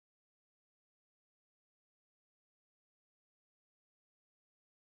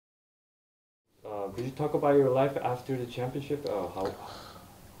Could you talk about your life after the championship? How?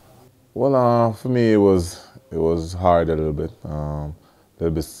 Well, for me, it was hard a little bit. Little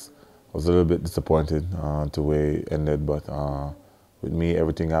bit, I was a little bit disappointed the way it ended, but with me,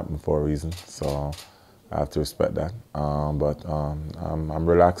 everything happened for a reason, so I have to respect that. I'm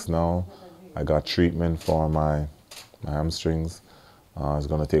relaxed now. I got treatment for my hamstrings. It's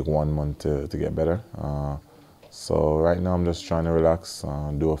gonna take 1 month to get better. So right now, I'm just trying to relax,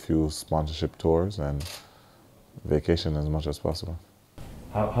 do a few sponsorship tours, and vacation as much as possible.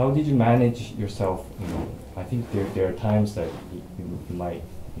 How did you manage yourself? I think there are times that you might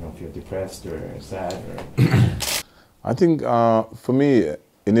feel depressed or sad or. I think for me,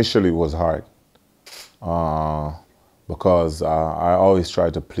 initially it was hard because I always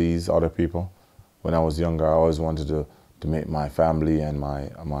tried to please other people. When I was younger, I always wanted to make my family and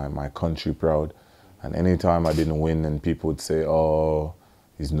my country proud. And anytime I didn't win and people would say, oh,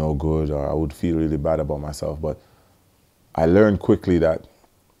 he's no good, or I would feel really bad about myself. But I learned quickly that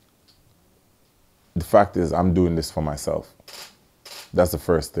the fact is I'm doing this for myself. That's the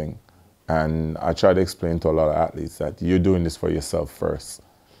first thing. And I try to explain to a lot of athletes that you're doing this for yourself first.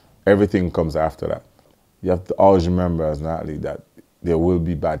 Everything comes after that. You have to always remember as an athlete that there will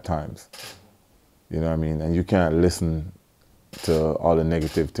be bad times. You know what I mean? And you can't listen to all the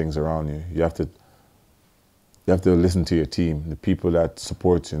negative things around you. You have to listen to your team, the people that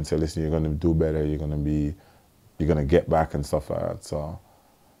support you and say, listen, you're going to do better, you're going to get back and stuff like that. So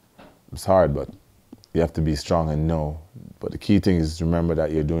it's hard, but you have to be strong and know. But the key thing is remember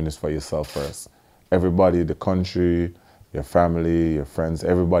that you're doing this for yourself first. Everybody, the country, your family, your friends,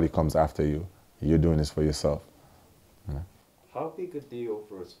 everybody comes after you. You're doing this for yourself. Yeah. How big a deal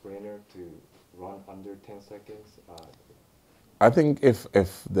for a sprinter to run under 10 seconds? I think if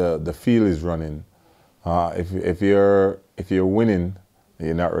the field is running, if you're winning, and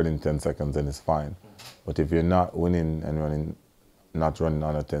you're not running 10 seconds, then it's fine. But if you're not winning and not running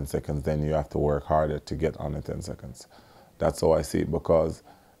under 10 seconds, then you have to work harder to get under 10 seconds. That's how I see it, because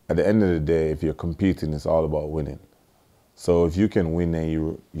at the end of the day, if you're competing, it's all about winning. So if you can win and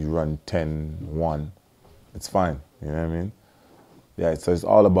you run 10-1, it's fine, you know what I mean? Yeah, so it's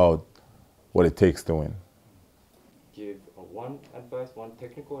all about what it takes to win. Give one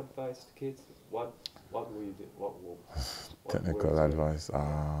technical advice to kids. What will you do? What Technical advice.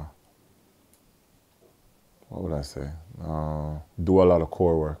 What would I say? Do a lot of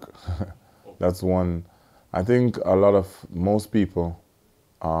core work. That's one. I think most people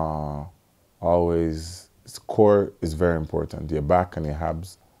always, core is very important. Your back and your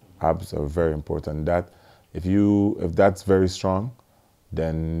abs are very important. That if that's very strong,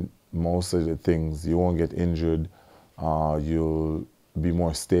 then most of the things, you won't get injured. You'll be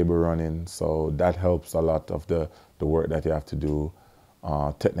more stable running. So that helps a lot of the work that you have to do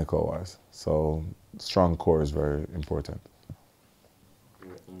technical wise. So strong core is very important.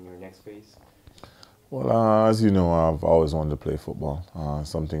 In your next phase? Well, as you know, I've always wanted to play football,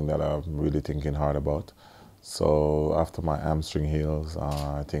 something that I'm really thinking hard about. So after my hamstring heals,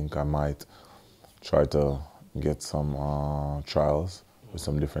 I think I might try to get some trials with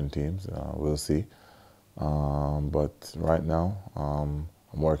some different teams. We'll see. But right now, I'm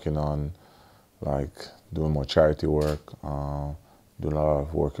working on doing more charity work, doing a lot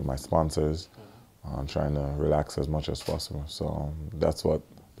of work with my sponsors, trying to relax as much as possible. So that's what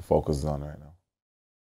the focus is on right now.